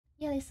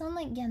Yeah, they sound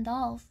like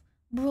Gandalf.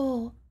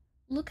 Bro,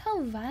 look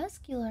how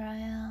vascular I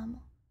am.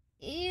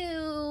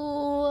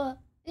 Ew.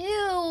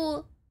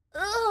 Ew.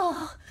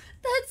 Ugh.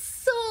 That's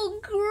so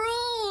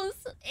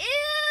gross.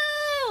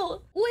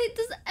 Ew. Wait,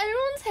 does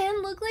everyone's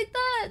hand look like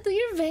that? Do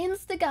your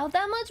veins stick out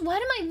that much? Why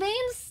do my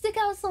veins stick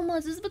out so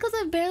much? Is it because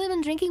I've barely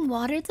been drinking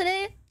water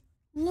today?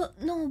 Look,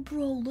 no,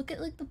 bro. Look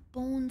at like the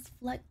bones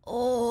fleck.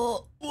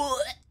 Oh.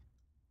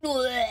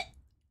 I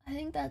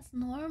think that's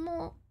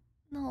normal.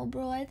 No,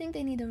 bro, I think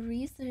they need to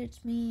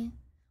research me.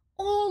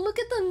 Oh, look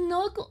at the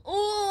knuckle.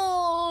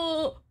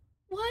 Oh,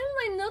 why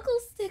do my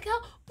knuckles stick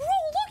out? Bro,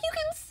 look, you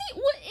can see.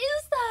 What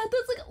is that?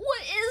 That's like,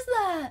 what is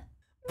that?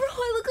 Bro,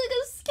 I look like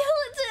a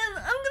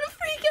skeleton. I'm gonna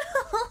freak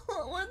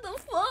out. What the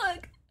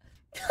fuck?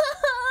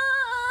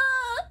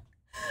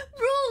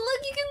 Bro,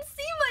 look, you can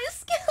see my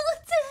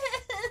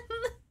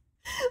skeleton.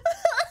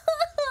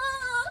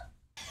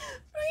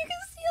 Bro, you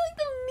can see like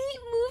the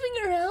meat moving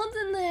around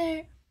in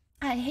there.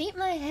 I hate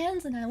my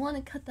hands and I want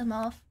to cut them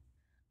off.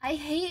 I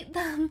hate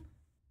them.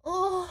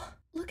 Oh,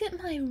 look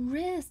at my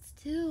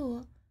wrist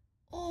too.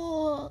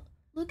 Oh,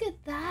 look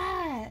at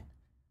that.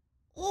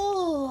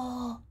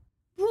 Oh,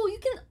 bro, you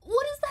can.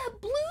 What is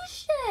that blue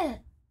shit?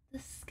 The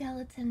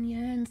skeleton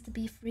yearns to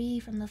be free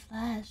from the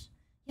flesh.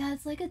 Yeah,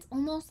 it's like it's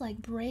almost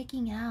like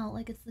breaking out,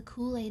 like it's the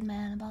Kool-Aid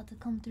man about to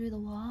come through the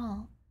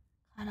wall.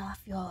 Cut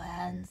off your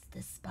hands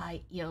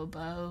despite your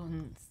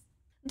bones.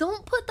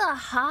 Don't put the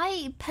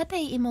hi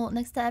Pepe emote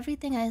next to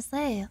everything I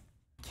say. I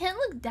can't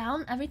look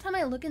down. Every time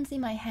I look and see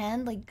my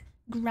hand like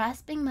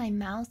grasping my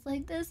mouse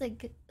like this,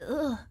 like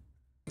ugh.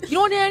 You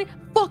know what, Daddy?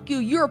 Fuck you.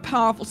 You're a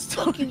powerful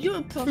story. Fuck you. You're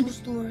a powerful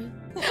story.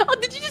 Oh,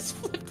 did you just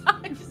flip that?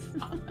 I just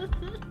saw that.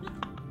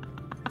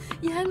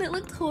 Yeah, and it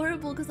looked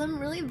horrible because I'm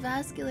really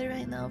vascular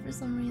right now for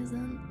some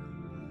reason.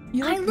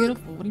 You look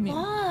beautiful. What do you mean?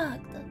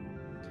 Fucked.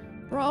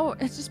 Bro,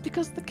 it's just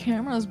because the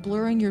camera is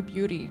blurring your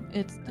beauty.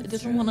 It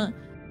doesn't want to.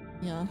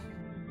 Yeah.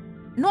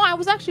 No, I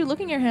was actually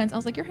looking at your hands. I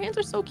was like, your hands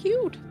are so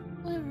cute.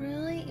 Wait,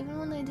 really? Even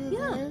when I do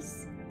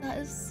this? That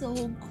is so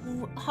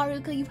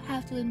Haruka, you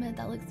have to admit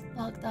that looks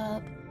fucked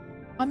up.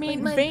 I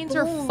mean, like veins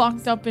are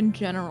fucked up in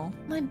general.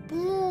 My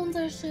bones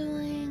are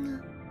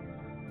showing.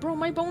 Bro,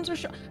 my bones are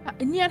showing.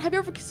 And yet, have you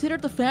ever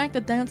considered the fact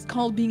that that's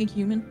called being a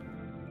human?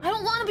 I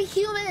don't want to be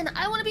human.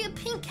 I want to be a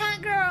pink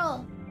cat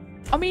girl.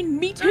 I mean,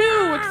 me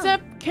too,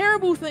 except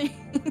caribou thing.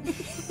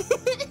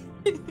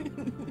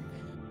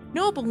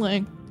 No, but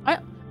like,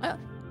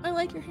 I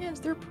like your hands.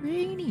 They're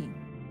pretty.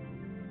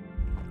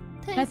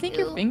 I think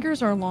your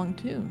fingers are long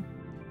too.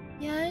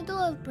 Yeah, I do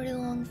have pretty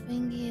long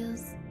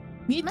fingers.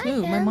 Me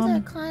too. My my mom.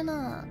 hands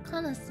are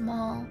kind of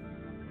small.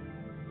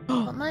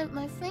 But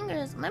my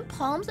fingers, my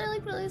palms are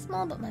like really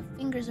small, but my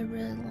fingers are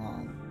really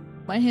long.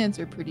 My hands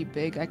are pretty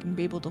big. I can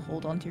be able to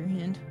hold onto your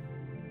hand.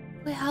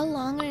 Wait, how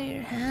long are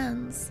your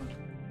hands?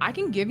 I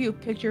can give you a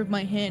picture of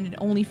my hand, and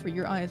only for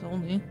your eyes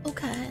only.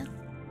 Okay.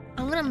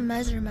 I'm gonna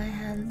measure my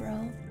hand,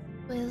 bro.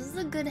 Wait, is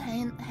this a good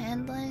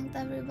hand length,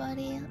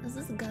 everybody? Is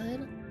this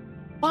good?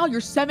 Wow,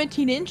 you're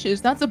 17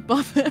 inches. That's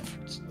above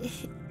average.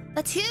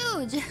 That's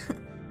huge!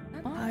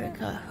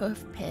 Haruka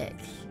hoof pick.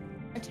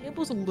 My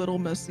table's a little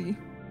messy.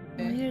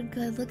 Oh, you're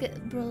good. Look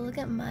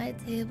at my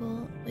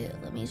table. Wait,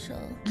 let me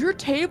show. Your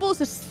table is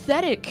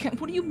aesthetic.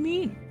 What do you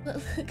mean?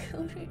 But look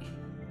over here.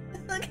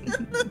 Look at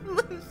the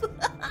moves.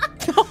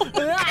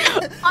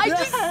 I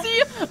just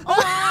see.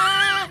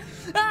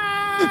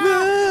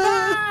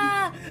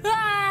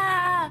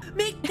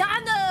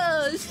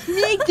 McDonald's.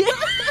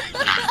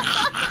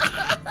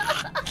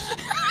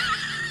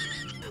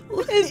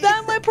 Is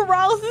that my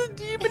paralysis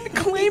demon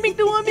claiming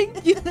to me?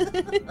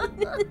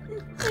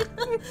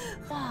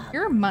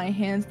 You're in my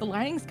hands. The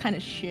lighting's kind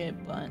of shit,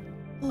 but.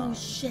 Oh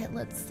shit!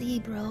 Let's see,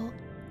 bro.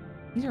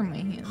 These are my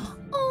hands.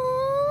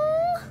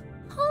 Oh,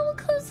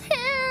 Haruka's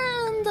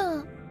hand.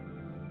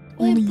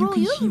 Only Wait, bro,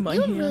 you can see my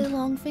you hand. have really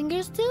long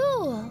fingers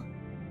too.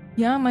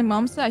 Yeah, my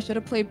mom said I should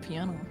have played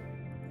piano.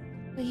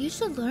 But you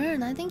should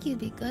learn. I think you'd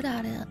be good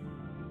at it.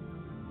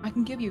 I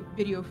can give you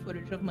video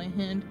footage of my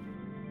hand.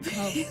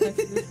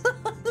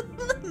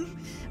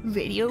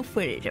 Video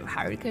footage of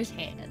Haruka's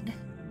hand.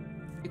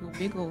 Wiggle,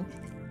 wiggle.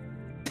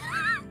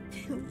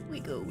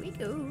 Wiggle,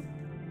 wiggle.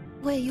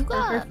 Wait, you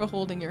Perfect got... for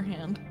holding your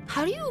hand.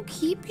 How do you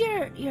keep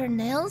your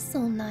nails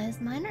so nice?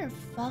 Mine are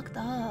fucked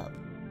up.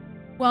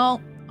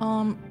 Well,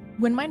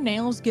 when my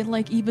nails get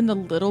like even a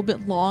little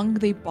bit long,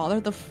 they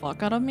bother the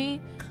fuck out of me,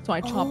 so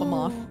I chop them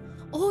off.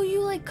 Oh, you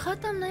like cut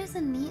them nice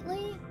and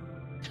neatly?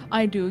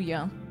 I do,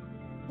 yeah.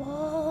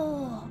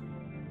 Whoa.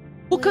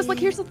 Well, cause like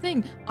here's the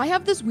thing, I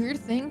have this weird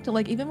thing to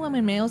like even when my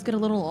nails get a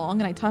little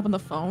long and I type on the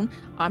phone,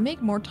 I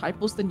make more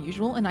typos than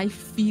usual, and I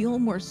feel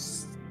more.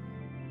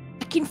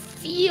 I can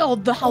feel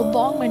how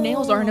long my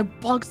nails are, and it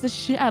bugs the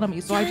shit out of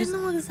me. So yeah, I just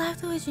know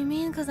exactly what you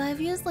mean, cause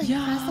I've used like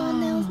press-on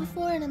nails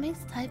before, and it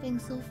makes typing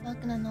so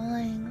fucking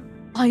annoying.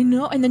 I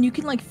know, and then you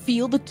can like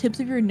feel the tips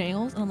of your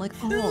nails, and I'm like,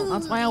 oh,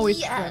 that's why I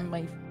always trim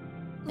my.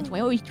 That's why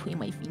I always trim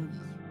my fingers.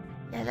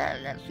 Yeah,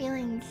 that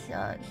feeling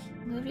sucks.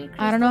 Move your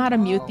I don't know how to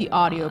mute the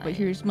audio, but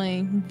here's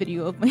my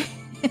video of my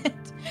hand.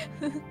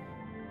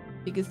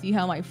 You can see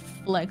how I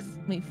flex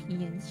my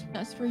hands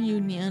just for you,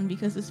 Nyan,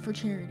 because it's for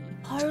charity.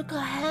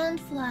 Haruka hand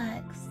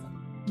flex.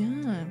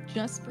 Yeah,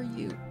 just for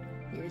you.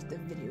 Here's the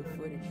video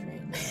footage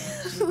right now.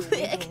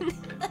 Wait, I can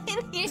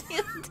hear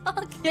you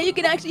talking. Yeah, you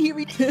can actually hear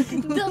me too.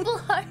 Double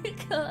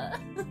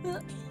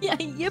Haruka. Yeah,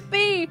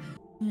 yippee!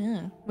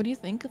 Yeah, what do you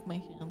think of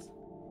my hands?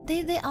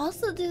 They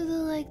also do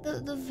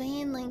the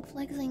vein like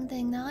flexing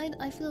thing. Now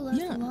I feel less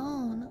Yeah.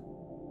 alone.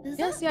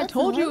 Yes, yeah, I that's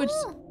told you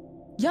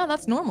normal? Yeah,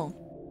 that's normal.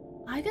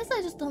 I guess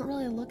I just don't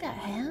really look at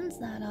hands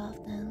that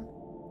often.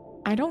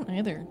 I don't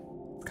either.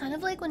 It's kind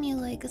of like when you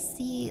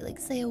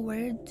say a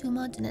word too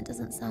much and it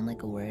doesn't sound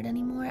like a word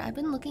anymore. I've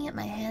been looking at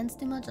my hands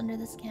too much under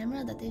this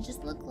camera that they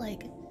just look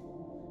like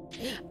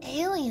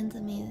alien to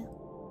me.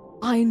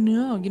 I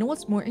know. You know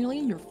what's more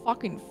alien? Your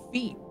fucking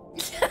feet.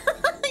 Yeah.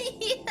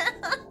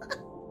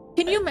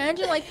 Can you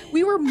imagine, like,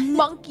 we were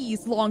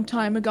monkeys long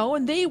time ago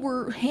and they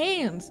were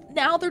hands.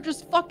 Now they're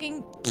just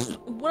fucking...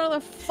 What the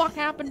fuck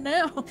happened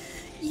now?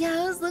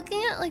 Yeah, I was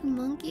looking at like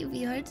monkey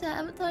VR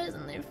avatars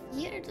and their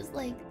feet are just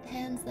like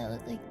hands that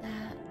look like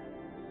that.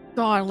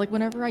 God, like,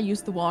 whenever I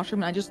use the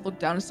washroom and I just look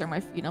down and stare at my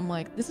feet, I'm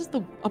like, this is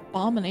the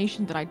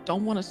abomination that I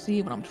don't want to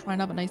see when I'm trying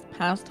to have a nice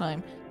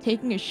pastime.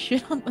 Taking a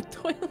shit on the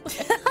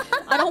toilet.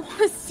 I don't want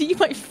to see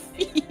my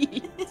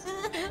feet.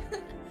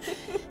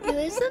 Yeah,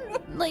 they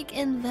should like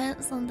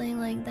invent something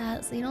like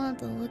that so you don't have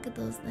to look at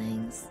those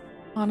things.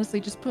 Honestly,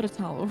 just put a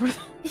towel over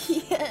them.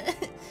 Yeah.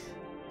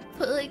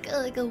 Put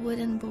like a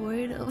wooden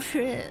board over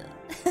it.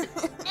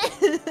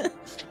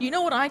 You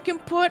know what I can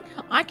put?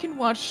 I can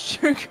watch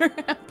Sugar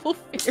Apple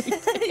Fairy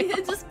You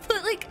Tale. just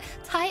put like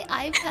tie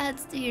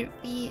iPads to your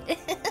feet.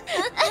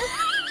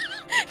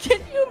 Can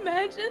you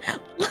imagine?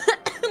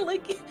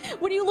 Like,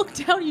 when you look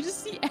down, you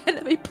just see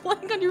anime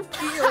playing on your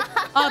feet. You're like,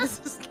 oh, this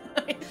is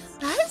nice.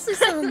 That actually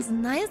sounds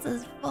nice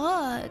as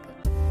fuck.